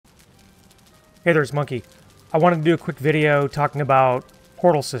Hey, there's Monkey. I wanted to do a quick video talking about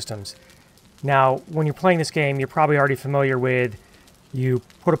portal systems. Now, when you're playing this game, you're probably already familiar with you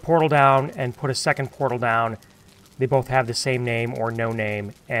put a portal down and put a second portal down. They both have the same name or no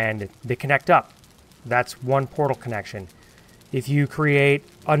name, and they connect up. That's one portal connection. If you create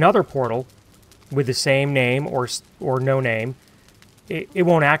another portal with the same name or no name, it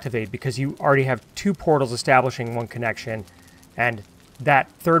won't activate because you already have two portals establishing one connection, and that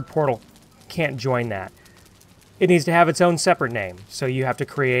third portal can't join that. It needs to have its own separate name, so you have to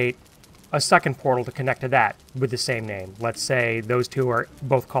create a second portal to connect to that with the same name. Let's say those two are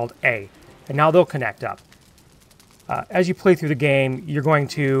both called A, and now they'll connect up. As you play through the game, you're going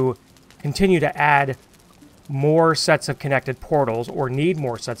to continue to add more sets of connected portals, or need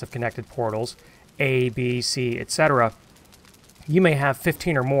more sets of connected portals, A, B, C, etc. You may have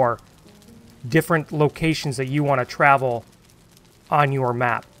 15 or more different locations that you want to travel on your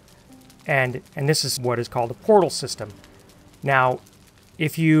map. And this is what is called a portal system. Now,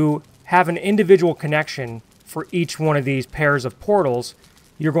 if you have an individual connection for each one of these pairs of portals,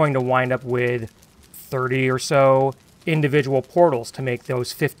 you're going to wind up with 30 or so individual portals to make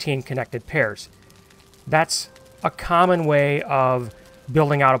those 15 connected pairs. That's a common way of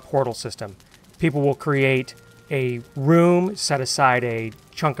building out a portal system. People will create a room, set aside a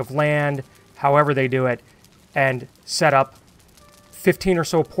chunk of land, however they do it, and set up 15 or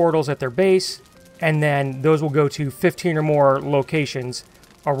so portals at their base, and then those will go to 15 or more locations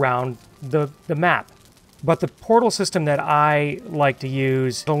around the map. But the portal system that I like to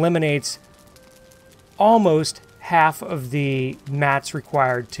use eliminates almost half of the mats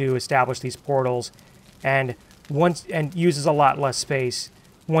required to establish these portals, and uses a lot less space.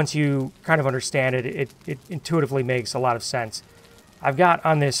 Once you kind of understand it, it intuitively makes a lot of sense. I've got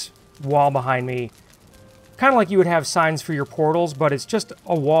on this wall behind me kind of like you would have signs for your portals, but it's just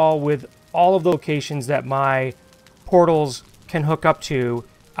a wall with all of the locations that my portals can hook up to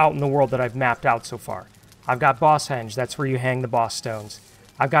out in the world that I've mapped out so far. I've got Boss Henge, that's where you hang the boss stones.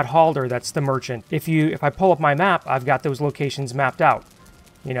 I've got Halder, that's the merchant. If I pull up my map, I've got those locations mapped out.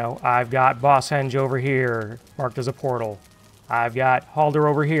 You know, I've got Boss Henge over here, marked as a portal. I've got Halder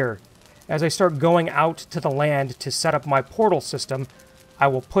over here. As I start going out to the land to set up my portal system, I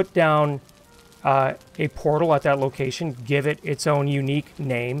will put down a portal at that location, give it its own unique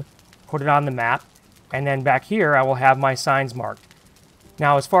name, put it on the map, and then back here I will have my signs marked.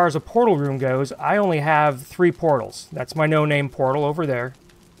 Now, as far as a portal room goes, I only have 3 portals. That's my no-name portal over there.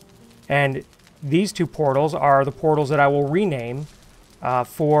 And these 2 portals are the portals that I will rename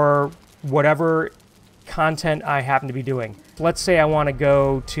for whatever content I happen to be doing. Let's say I want to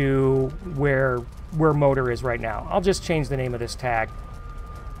go to where motor is right now. I'll just change the name of this tag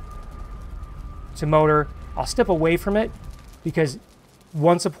to motor. I'll step away from it because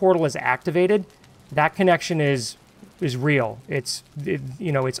once a portal is activated, that connection is real. It's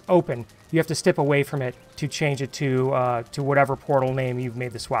open. You have to step away from it to change it to whatever portal name you've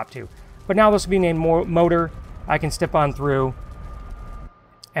made the swap to. But now this will be named motor. I can step on through,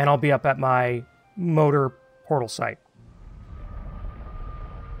 and I'll be up at my motor portal site.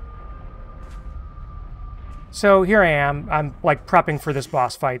 So here I am. I'm like prepping for this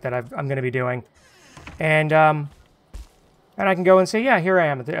boss fight that I'm going to be doing. And I can go and say, yeah, here I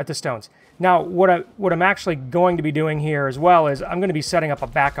am at the stones. Now, what I'm actually going to be doing here as well is I'm going to be setting up a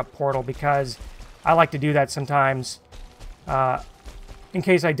backup portal because I like to do that sometimes in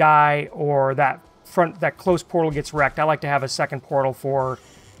case I die or that close portal gets wrecked. I like to have a second portal for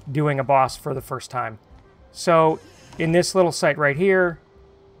doing a boss for the first time. So in this little site right here,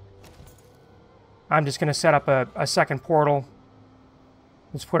 I'm just going to set up a second portal.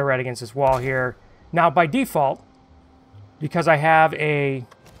 Let's put it right against this wall here. Now, by default, because I have a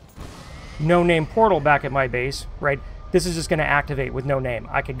no-name portal back at my base, right, this is just going to activate with no name.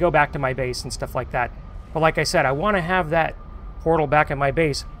 I could go back to my base and stuff like that. But like I said, I want to have that portal back at my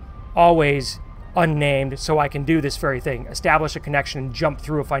base always unnamed so I can do this very thing. Establish a connection and jump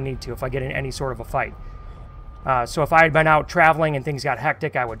through if I need to, if I get in any sort of a fight. So if I had been out traveling and things got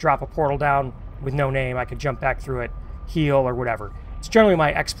hectic, I would drop a portal down with no name. I could jump back through it, heal, or whatever. It's generally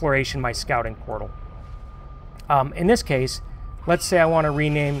my exploration, my scouting portal. In this case, let's say I want to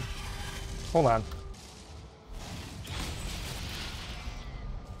rename... Hold on.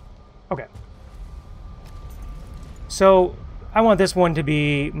 Okay. So I want this one to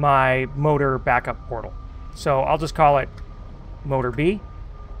be my motor backup portal. So I'll just call it Motor B.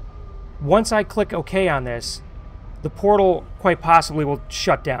 Once I click OK on this, the portal quite possibly will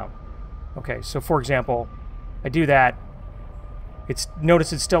shut down. Okay, so for example, I do that.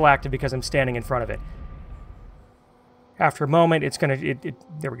 Notice it's still active because I'm standing in front of it. After a moment, it's going to,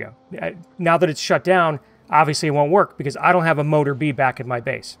 there we go. Now that it's shut down, obviously it won't work because I don't have a motor B back at my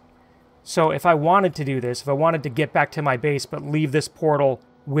base. So if I wanted to do this, if I wanted to get back to my base but leave this portal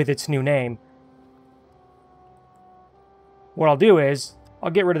with its new name, what I'll do is I'll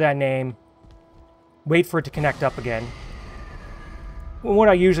get rid of that name, wait for it to connect up again. Well, what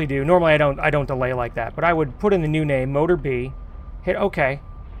I usually do, normally I don't delay like that, but I would put in the new name, Motor B, hit OK,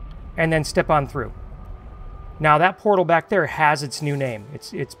 and then step on through. Now that portal back there has its new name.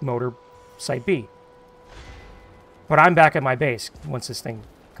 It's Motor Site B. But I'm back at my base once this thing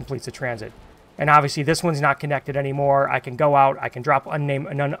completes the transit. And obviously this one's not connected anymore. I can go out, I can drop an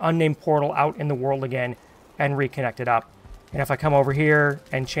unnamed portal out in the world again and reconnect it up. And if I come over here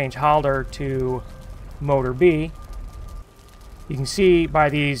and change Halder to Motor B, you can see by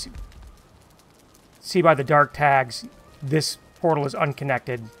the dark tags, this portal is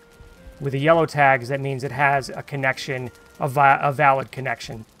unconnected. With the yellow tags, that means it has a connection, a valid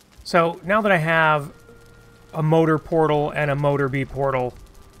connection. So now that I have a motor portal and a Motor B portal,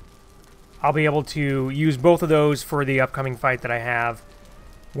 I'll be able to use both of those for the upcoming fight that I have.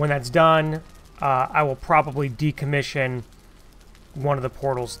 When that's done, I will probably decommission one of the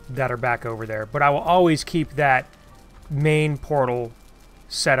portals that are back over there. But I will always keep that main portal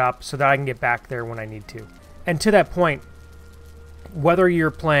set up so that I can get back there when I need to. And to that point, whether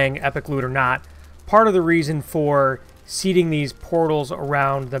you're playing Epic Loot or not, part of the reason for seeding these portals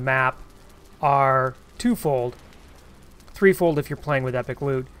around the map are twofold. Threefold if you're playing with Epic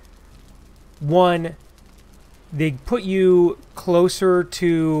Loot. One, they put you closer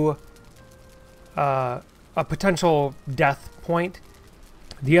to a potential death point.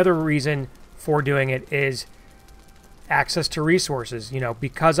 The other reason for doing it is access to resources. You know,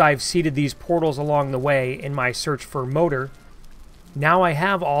 because I've seeded these portals along the way in my search for motor, now I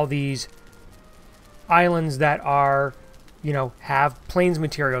have all these islands that are, you know, have plains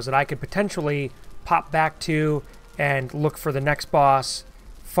materials that I could potentially pop back to and look for the next boss,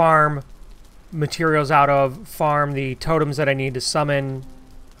 farm materials out of, farm the totems that I need to summon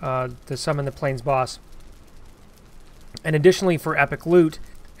the plains boss. And additionally for Epic Loot,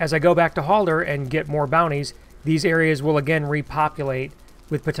 as I go back to Halder and get more bounties, these areas will again repopulate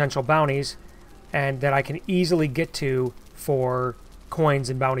with potential bounties and that I can easily get to for coins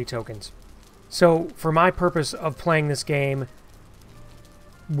and bounty tokens. So for my purpose of playing this game,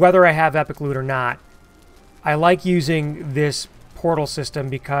 whether I have Epic Loot or not, I like using this portal system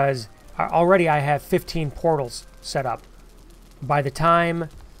because already I have 15 portals set up. By the time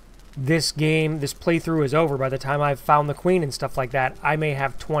this playthrough is over, by the time I've found the queen and stuff like that, I may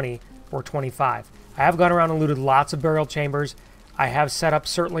have 20 or 25. I have gone around and looted lots of burial chambers. I have set up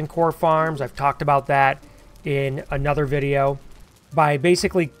Surtling core farms. I've talked about that in another video. By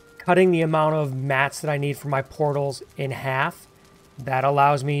basically cutting the amount of mats that I need for my portals in half, that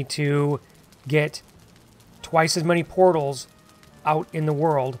allows me to get twice as many portals out in the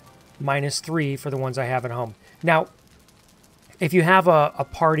world, -3 for the ones I have at home. Now, if you have a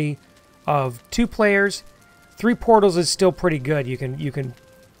party of 2 players, 3 portals is still pretty good. You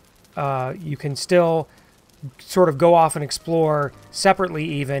can still sort of go off and explore separately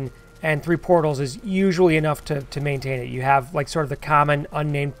even, and 3 portals is usually enough to maintain it. You have like sort of the common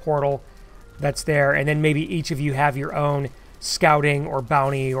unnamed portal that's there, and then maybe each of you have your own scouting or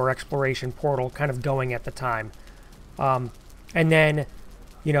bounty or exploration portal kind of going at the time. And then,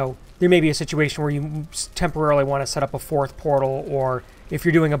 you know, there may be a situation where you temporarily want to set up a 4th portal, or if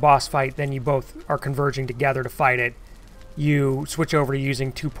you're doing a boss fight, then you both are converging together to fight it. You switch over to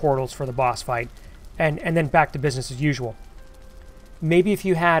using 2 portals for the boss fight, and then back to business as usual. Maybe if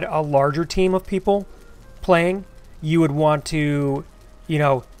you had a larger team of people playing, you would want to, you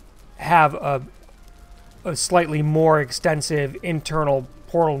know, have a slightly more extensive internal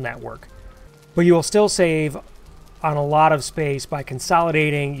portal network. But you will still save on a lot of space by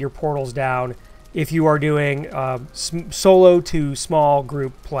consolidating your portals down if you are doing solo to small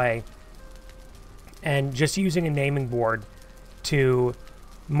group play and just using a naming board to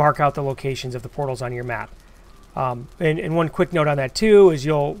mark out the locations of the portals on your map. And one quick note on that too is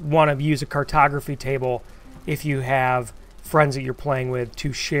you'll want to use a cartography table if you have friends that you're playing with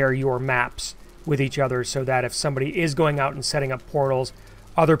to share your maps with each other, so that if somebody is going out and setting up portals,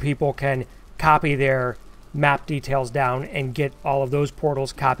 other people can copy their map details down and get all of those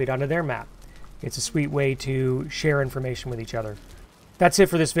portals copied onto their map. It's a sweet way to share information with each other. That's it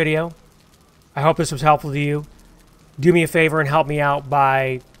for this video. I hope this was helpful to you. Do me a favor and help me out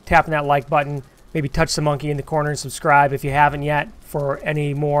by tapping that like button. Maybe touch the monkey in the corner and subscribe if you haven't yet for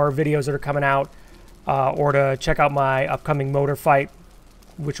any more videos that are coming out, or to check out my upcoming motor fight,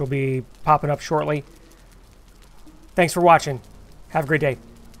 which will be popping up shortly. Thanks. Thanks for watching. Have a great day.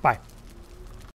 Bye.